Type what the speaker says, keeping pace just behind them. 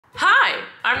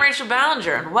I'm Rachel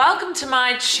Ballinger and welcome to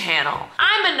my channel.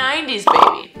 I'm a 90s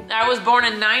baby. I was born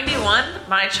in 91.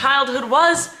 My childhood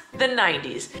was the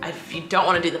 90s. If you don't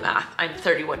want to do the math, I'm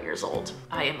 31 years old.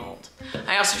 I am old.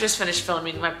 I also just finished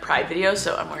filming my Pride video,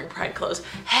 so I'm wearing Pride clothes.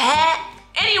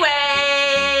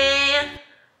 Anyway,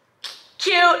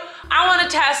 cute. I want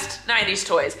to test 90s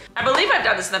toys. I believe I've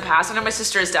done this in the past. I know my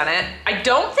sister has done it. I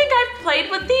don't think I've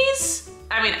played with these.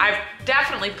 I mean, I've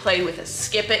definitely played with a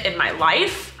Skip It in my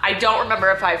life. I don't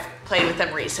remember if I've played with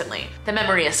them recently. The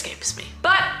memory escapes me.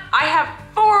 But I have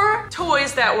 4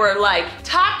 toys that were like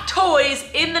top toys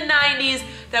in the 90s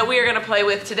that we are gonna play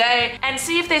with today and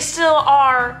see if they still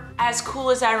are as cool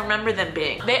as I remember them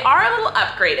being. They are a little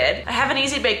upgraded. I have an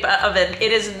easy bake oven.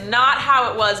 It is not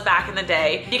how it was back in the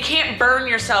day. You can't burn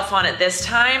yourself on it this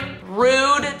time.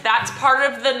 Rude. That's part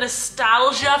of the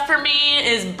nostalgia for me,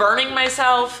 is burning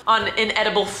myself on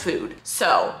inedible food.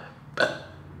 So,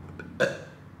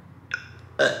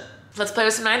 let's play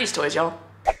with some 90s toys, y'all.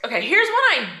 Okay, here's one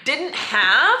I didn't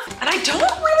have, and I don't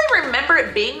really remember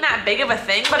it being that big of a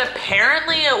thing, but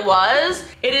apparently it was.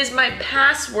 It is my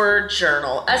password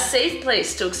journal, a safe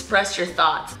place to express your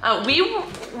thoughts. We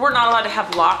were not allowed to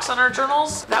have locks on our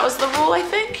journals. That was the rule, I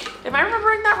think. Am I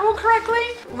remembering that rule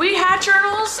correctly? We had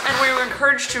journals and we were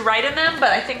encouraged to write in them,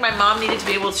 but I think my mom needed to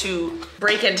be able to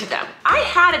break into them. I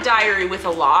had a diary with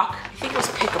a lock. I think it was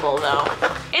pickable though.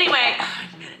 Anyway,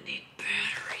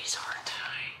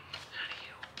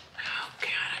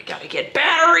 gotta get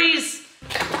batteries!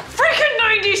 Freaking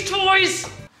 90s toys!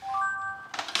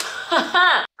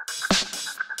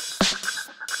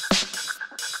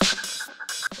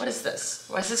 What is this?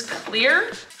 Why is this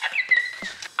clear?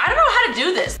 I don't know how to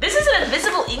do this. This is an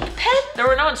invisible ink pen? There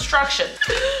were no instructions.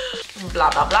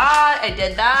 Blah, blah, blah. I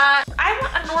did that. I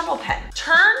want a normal pen.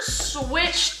 Turn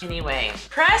switch. Anyway,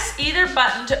 press either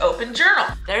button to open journal.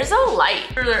 There's a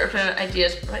light.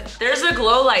 Ideas. There's a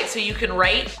glow light so you can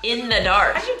write in the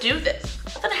dark. How do you do this?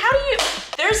 Then how do you?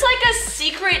 There's like a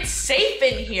secret safe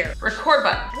in here. Record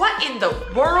button. What in the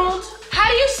world? How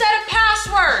do you set a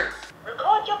password?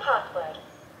 Record your password.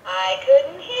 I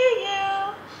couldn't hear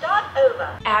you. Start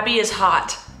over. Abby is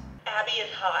hot. Abby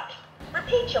is hot.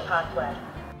 Repeat your password.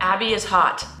 Abby is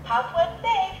hot. Password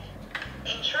saved.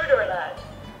 Intruder alert.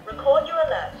 Record your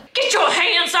alert. Get your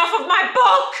hands off of my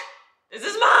book! This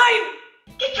is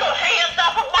mine! Get your hands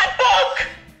off of my book!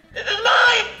 This is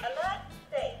mine! Alert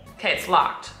saved. Okay, it's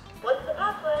locked. What's the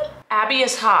password? Abby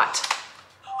is hot.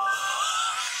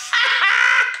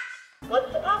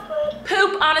 What's the password?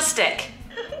 Poop on a stick.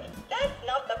 That's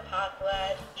not the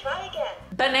password. Try again.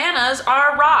 Bananas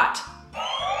are rot.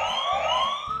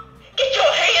 Get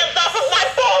your hands off of my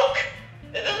book!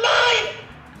 This is mine!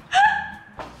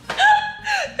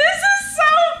 This is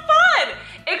so fun!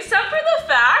 Except for the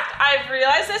fact, I've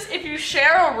realized this, if you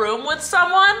share a room with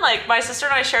someone, like my sister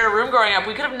and I shared a room growing up,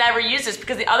 we could have never used this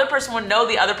because the other person would know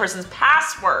the other person's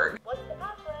password. What's the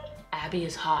password? Abby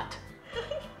is hot.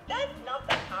 That's not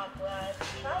the password.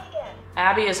 Try again.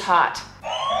 Abby is hot.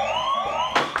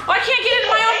 Well, I can't get into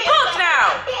my own book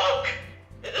now! Book!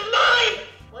 This is mine!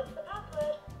 What's the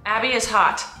password? Abby is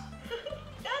hot.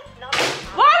 That's not the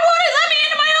password. Why won't it let me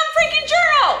into my own freaking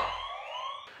journal?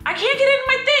 I can't get into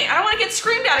my thing. I don't want to get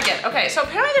screamed at again. Okay, so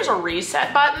apparently there's a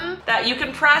reset button that you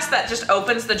can press that just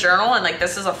opens the journal, and like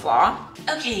this is a flaw.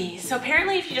 Okay, so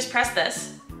apparently if you just press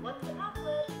this. What's the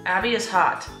password? Abby is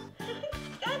hot.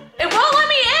 It won't let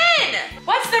me in!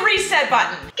 What's the reset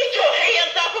button? Get your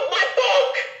hands off of my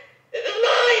book! This is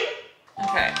mine!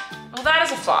 Okay, well that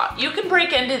is a flaw. You can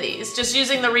break into these just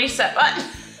using the reset button.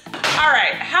 All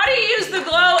right, how do you use the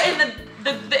glow in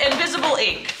the invisible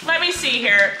ink? Let me see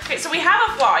here. Okay, so we have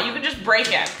a flaw. You can just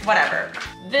break it, whatever.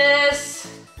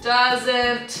 This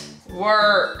doesn't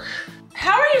work.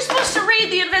 How are you supposed to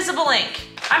read the invisible ink?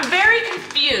 I'm very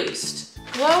confused.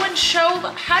 Glow and show,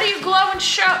 how do you glow and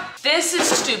show? This is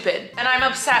stupid, and I'm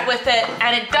upset with it,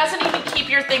 and it doesn't even keep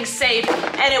your thing safe,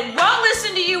 and it won't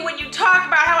listen to you when you talk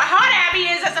about how hot Abby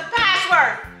is as a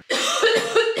password.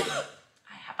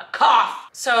 I have a cough.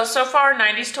 So far,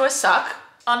 90s toys suck.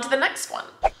 On to the next one.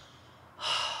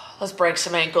 Let's break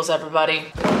some ankles,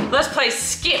 everybody. Let's play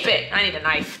Skip It. I need a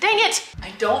knife. Dang it. I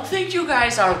don't think you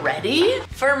guys are ready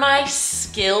for my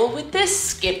skill with this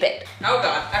Skip It. Oh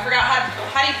God, I forgot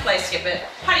how do you play Skip It?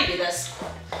 How do you do this?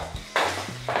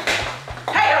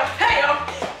 Hey-o, hey-o.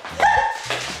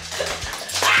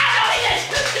 Don't eat it.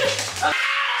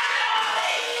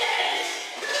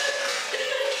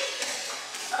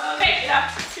 Okay,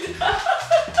 enough.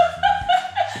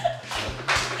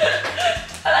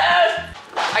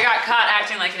 I got caught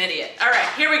acting like an idiot. All right,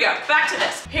 here we go. Back to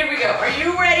this. Here we go. Are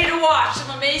you ready to watch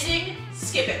some amazing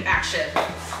Skip It action?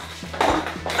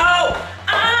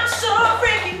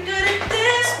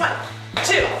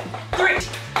 2, 3.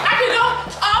 I can go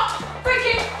all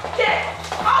freaking day.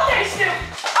 All day, Snoop.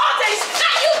 All day,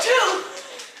 not you too.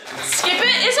 Skip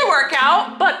it is a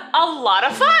workout, but a lot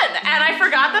of fun. And I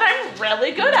forgot that I'm really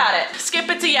good at it. Skip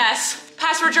it's a yes.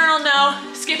 Password journal, no.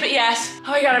 Skip it, yes.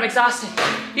 Oh my God, I'm exhausted.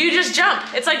 You just jump.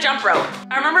 It's like jump rope.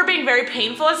 I remember being very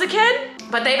painful as a kid,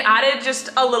 but they've added just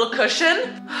a little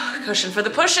cushion. Cushion for the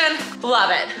pushing.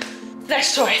 Love it.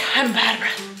 Next toy. I'm bad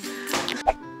breath.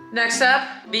 Next up,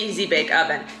 the Easy Bake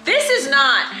Oven. This is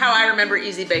not how I remember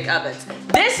Easy Bake Ovens.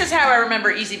 This is how I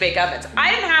remember Easy Bake Ovens.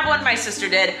 I didn't have one, my sister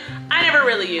did. I never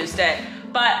really used it,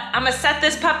 but I'm gonna set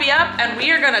this puppy up and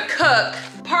we are gonna cook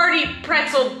Party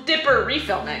Pretzel Dipper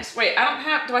Refill Mix. Wait, do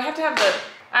I have to have the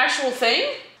actual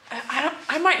thing? I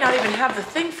might not even have the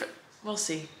thing for, we'll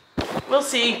see. We'll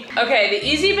see. Okay, the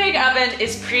Easy Bake Oven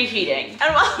is preheating.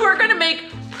 And we're gonna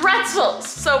make pretzels.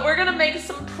 So we're gonna make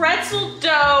some pretzel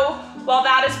dough while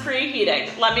that is preheating.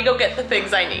 Let me go get the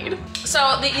things I need.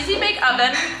 So the Easy Bake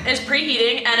Oven is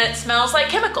preheating and it smells like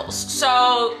chemicals.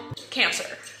 So cancer.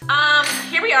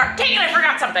 Here we are. Dang it, I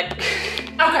forgot something.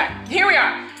 Okay, here we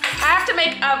are. I have to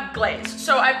make a glaze.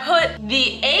 So I put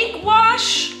the egg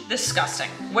wash, disgusting.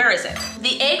 Where is it?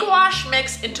 The egg wash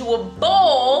mix into a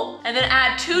bowl and then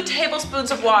add 2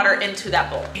 tablespoons of water into that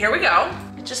bowl. Here we go.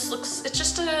 It just looks, it's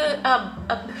just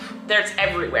there's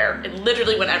everywhere. It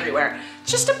literally went everywhere.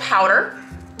 It's just a powder.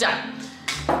 Done.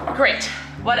 Great.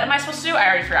 What am I supposed to do? I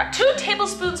already forgot. 2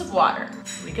 tablespoons of water.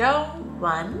 Here we go.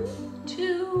 1,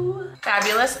 2.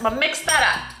 Fabulous. I'm gonna mix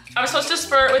that up. I was supposed to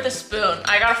stir it with a spoon.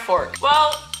 I got a fork.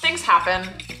 Well, things happen.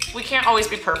 We can't always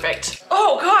be perfect.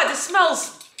 Oh God, this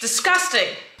smells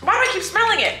disgusting. Why do I keep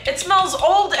smelling it? It smells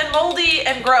old and moldy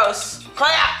and gross.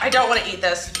 I don't want to eat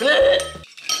this.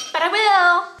 But I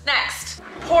will. Next,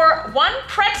 pour 1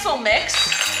 pretzel mix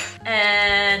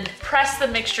and press the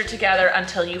mixture together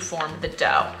until you form the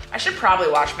dough. I should probably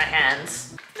wash my hands.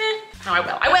 No, I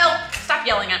will. I will. Stop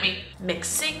yelling at me.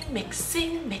 Mixing,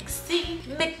 mixing, mixing,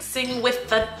 mixing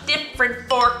with a different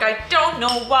fork. I don't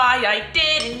know why I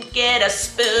didn't get a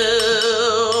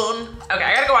spoon. Okay,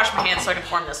 I gotta go wash my hands so I can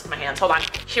form this with my hands. Hold on.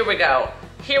 Here we go.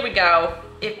 Here we go.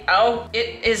 It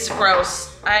is gross.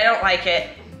 I don't like it.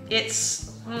 It's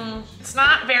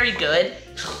not very good.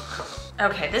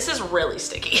 Okay, this is really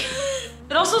sticky.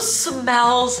 It also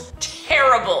smells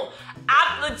terrible.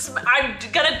 I'm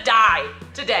gonna die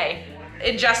today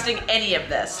ingesting any of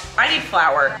this. I need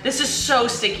flour. This is so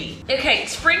sticky. Okay,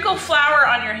 sprinkle flour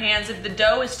on your hands if the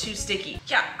dough is too sticky.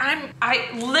 Yeah, I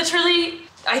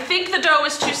think the dough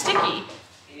is too sticky.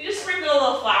 Can you just sprinkle a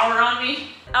little flour on me?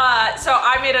 So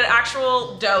I made an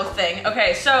actual dough thing.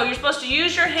 Okay, so you're supposed to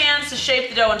use your hands to shape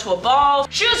the dough into a ball.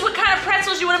 Choose what kind of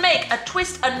pretzels you want to make. A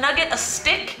twist, a nugget, a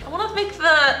stick. I want to make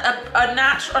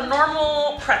a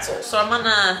normal pretzel. So I'm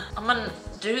gonna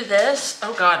do this.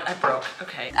 Oh God, I broke.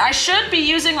 Okay. I should be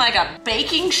using like a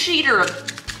baking sheet or a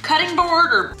cutting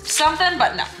board or something,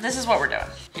 but no, this is what we're doing.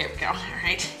 Here we go. All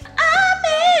right. I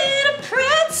made a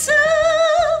pretzel.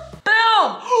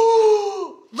 Boom.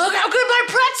 Look how good my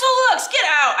pretzel looks. Get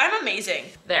out. I'm amazing.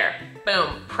 There.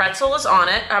 Boom. Pretzel is on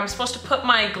it. I'm supposed to put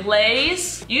my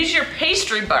glaze. Use your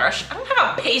pastry brush. I don't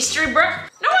have a pastry brush.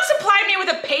 No one supplied me with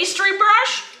a pastry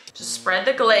brush. Just spread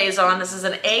the glaze on. This is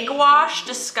an egg wash.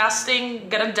 Disgusting.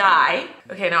 Gonna die.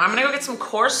 Okay, now I'm gonna go get some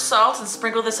coarse salt and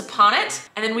sprinkle this upon it.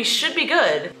 And then we should be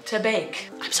good to bake.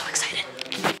 I'm so excited.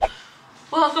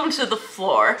 Welcome to the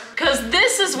floor, because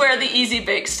this is where the Easy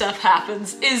Bake stuff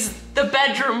happens, is the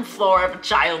bedroom floor of a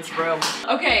child's room.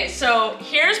 Okay, so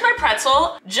here's my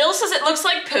pretzel. Jill says it looks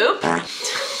like poop.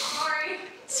 Sorry.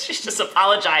 She's just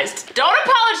apologized. Don't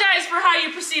apologize for how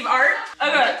you perceive art.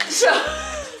 Okay,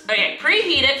 okay,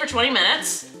 preheat it for 20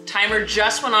 minutes. Timer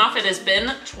just went off. It has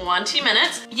been 20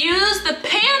 minutes. Use the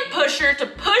pan pusher to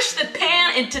push the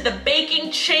pan into the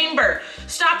baking chamber.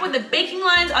 Stop when the baking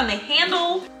lines on the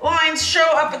handle lines show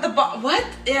up at the bottom. What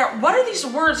are these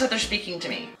words that they're speaking to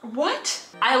me? What?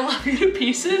 I love you to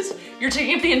pieces. You're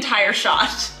taking up the entire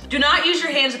shot. Do not use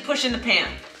your hands to push in the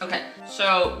pan. Okay,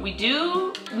 so we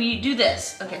do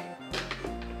this. Okay.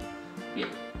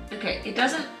 Okay, it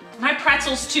doesn't, my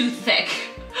pretzel's too thick.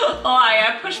 Oh,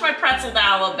 I pushed my pretzel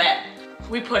down a little bit.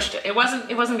 We pushed it. It wasn't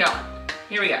going.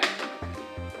 Here we go.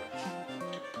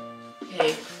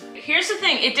 Okay. Here's the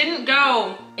thing. It didn't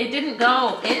go in.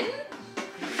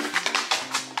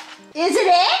 Is it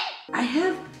in? I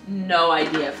have no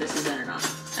idea if this is in or not.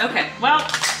 Okay, well,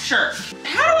 sure.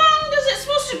 How long is it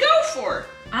supposed to go for?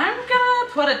 I'm gonna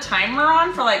put a timer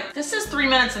on for like, this is 3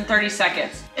 minutes and 30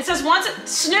 seconds. It says once it,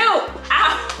 Snoop,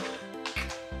 ow.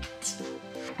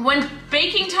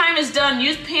 Baking time is done.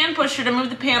 Use pan pusher to move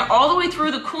the pan all the way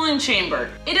through the cooling chamber.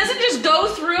 It doesn't just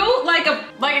go through like a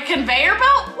conveyor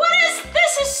belt? What is this?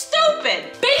 Is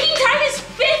stupid. Baking time is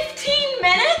 15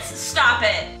 minutes? Stop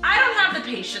it. I don't have the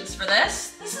patience for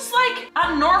this. This is like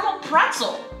a normal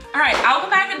pretzel. All right, I'll go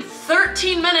back in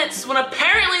 13 minutes when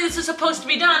apparently this is supposed to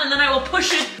be done, and then I will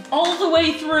push it all the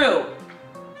way through.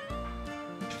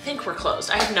 I think we're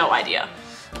closed. I have no idea.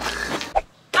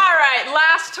 All right,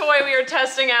 last toy we are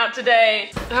testing out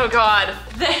today. Oh God,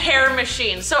 the hair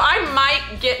machine. So I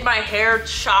might get my hair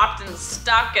chopped and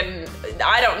stuck and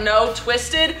I don't know,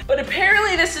 twisted, but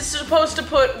apparently this is supposed to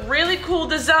put really cool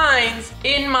designs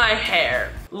in my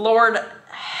hair. Lord,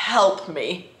 help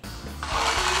me.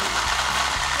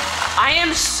 I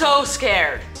am so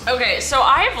scared. Okay, so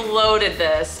I have loaded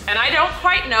this and I don't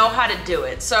quite know how to do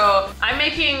it. So I'm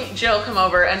making Jill come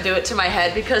over and do it to my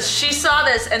head because she saw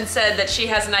this and said that she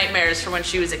has nightmares from when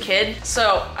she was a kid.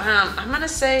 So I'm gonna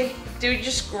say, do you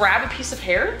just grab a piece of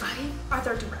hair? Are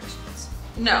there directions?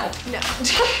 No. No.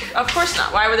 Of course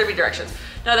not. Why would there be directions?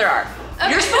 No, there are. Okay.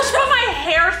 You're supposed to put my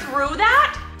hair through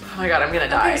that? Oh my God, I'm gonna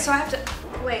die. Okay, so I have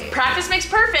to, wait. Practice makes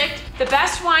perfect. The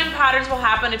best wind patterns will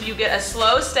happen if you get a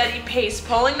slow, steady pace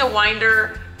pulling the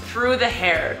winder through the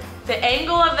hair. The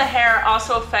angle of the hair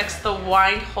also affects the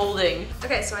wind holding.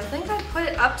 Okay, so I think I put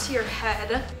it up to your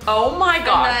head. Oh my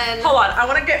God. Then, hold on, I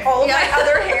wanna get all of my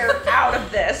other hair out of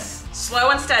this. Slow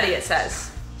and steady, it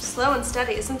says. Slow and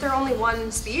steady, isn't there only one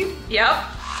speed? Yep.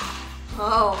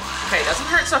 Oh. Okay, it doesn't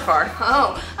hurt so far.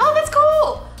 Oh, that's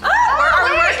cool. Are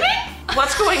we working?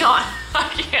 What's going on? I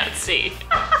can't see. Wait,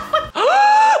 I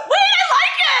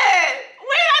like it!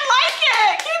 Wait, I like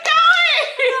it! Keep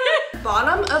going!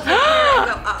 Bottom of the hair and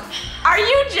go up. Are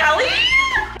you jelly?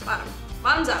 Bottom.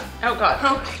 Bottoms up. Oh God.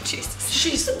 Oh, Jesus.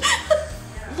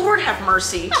 Jeez. Lord have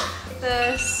mercy.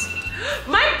 This.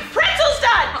 My pretzel's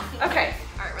done! Okay.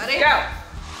 All right, ready? Go.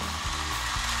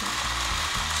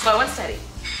 Slow and steady.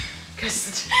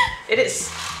 Because it is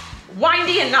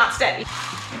windy and not steady.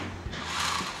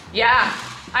 Yeah,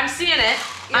 I'm seeing it.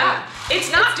 Yeah. It's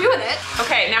not doing it.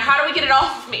 Okay, now how do we get it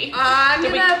off of me? I'm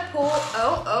gonna pull,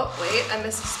 oh, wait, I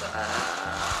missed a step.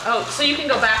 Oh, so you can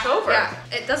go back over. Yeah,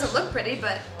 it doesn't look pretty,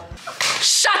 but.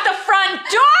 Shut the front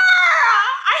door!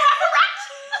 I have a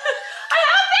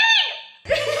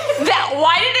thing!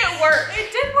 Why did it work?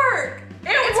 It did work.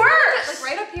 It works.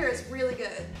 Like right up here is really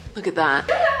good. Look at that.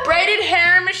 Braided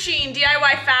hair machine,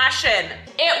 DIY fashion.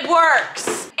 It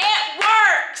works. It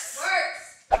works.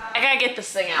 I gotta get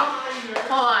this thing out.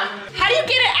 Hold on. How do you get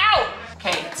it out?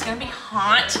 Okay, it's gonna be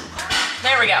hot.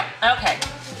 There we go. Okay,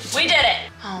 we did it.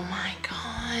 Oh my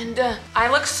God. I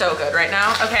look so good right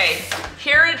now. Okay,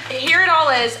 here it all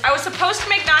is. I was supposed to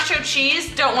make nacho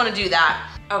cheese. Don't wanna do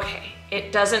that. Okay,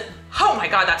 it doesn't, oh my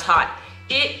God, that's hot.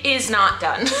 It is not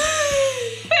done.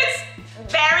 It's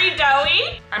very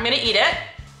doughy. I'm gonna eat it.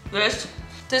 This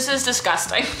is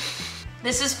disgusting.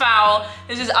 This is foul.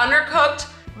 This is undercooked,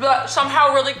 but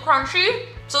somehow really crunchy.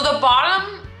 So the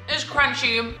bottom is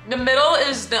crunchy, the middle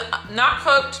is not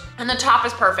cooked, and the top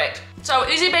is perfect. So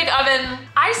easy bake oven.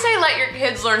 I say let your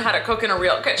kids learn how to cook in a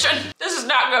real kitchen. This is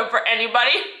not good for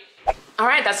anybody. All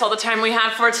right, that's all the time we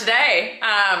have for today.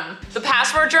 The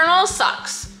password journal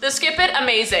sucks. The Skip It,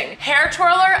 amazing. Hair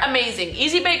twirler, amazing.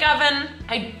 Easy bake oven,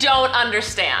 I don't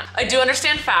understand. I do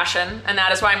understand fashion, and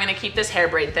that is why I'm gonna keep this hair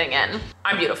braid thing in.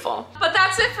 I'm beautiful. But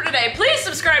that's it for today. Please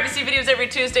subscribe to see videos every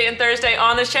Tuesday and Thursday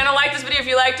on this channel. Like this video if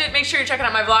you liked it. Make sure you're checking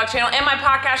out my vlog channel and my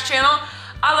podcast channel.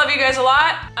 I love you guys a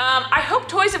lot. I hope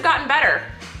toys have gotten better.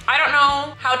 I don't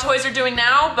know how toys are doing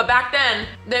now, but back then,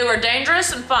 they were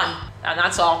dangerous and fun. And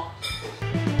that's all.